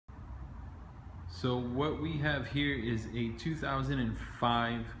So what we have here is a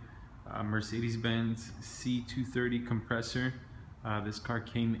 2005 Mercedes-Benz C230 Kompressor. This car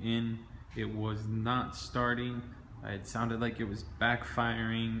came in, it was not starting, it sounded like it was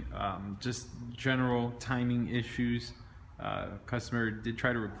backfiring, just general timing issues. Customer did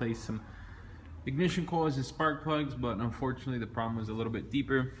try to replace some ignition coils and spark plugs, but unfortunately the problem was a little bit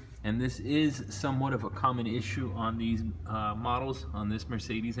deeper, and this is somewhat of a common issue on these models, on this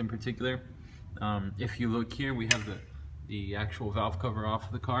Mercedes in particular. If you look here, we have the actual valve cover off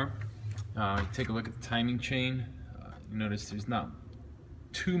of the car. Take a look at the timing chain. You notice there's not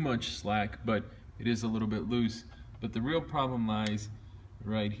too much slack, but it is a little bit loose. But the real problem lies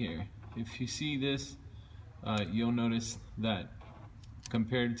right here. If you see this, you'll notice that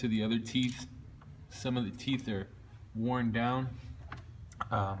compared to the other teeth, some of the teeth are worn down.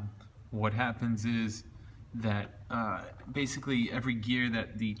 What happens is that basically every gear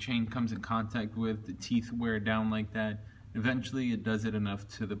that the chain comes in contact with, the teeth wear down like that. Eventually it does it enough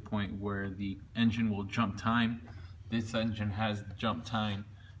to the point where the engine will jump time. This engine has jump time.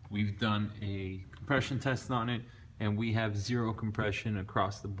 We've done a compression test on it, and we have zero compression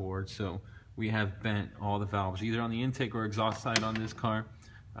across the board. So we have bent all the valves, either on the intake or exhaust side on this car.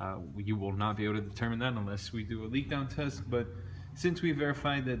 You will not be able to determine that unless we do a leak down test, but since we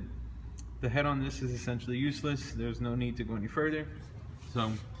verified that the head on this is essentially useless, there's no need to go any further.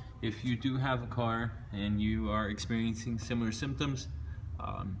 So if you do have a car and you are experiencing similar symptoms,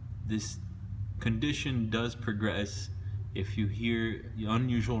 this condition does progress. If you hear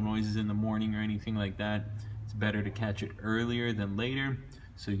unusual noises in the morning or anything like that, it's better to catch it earlier than later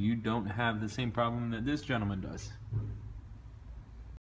so you don't have the same problem that this gentleman does.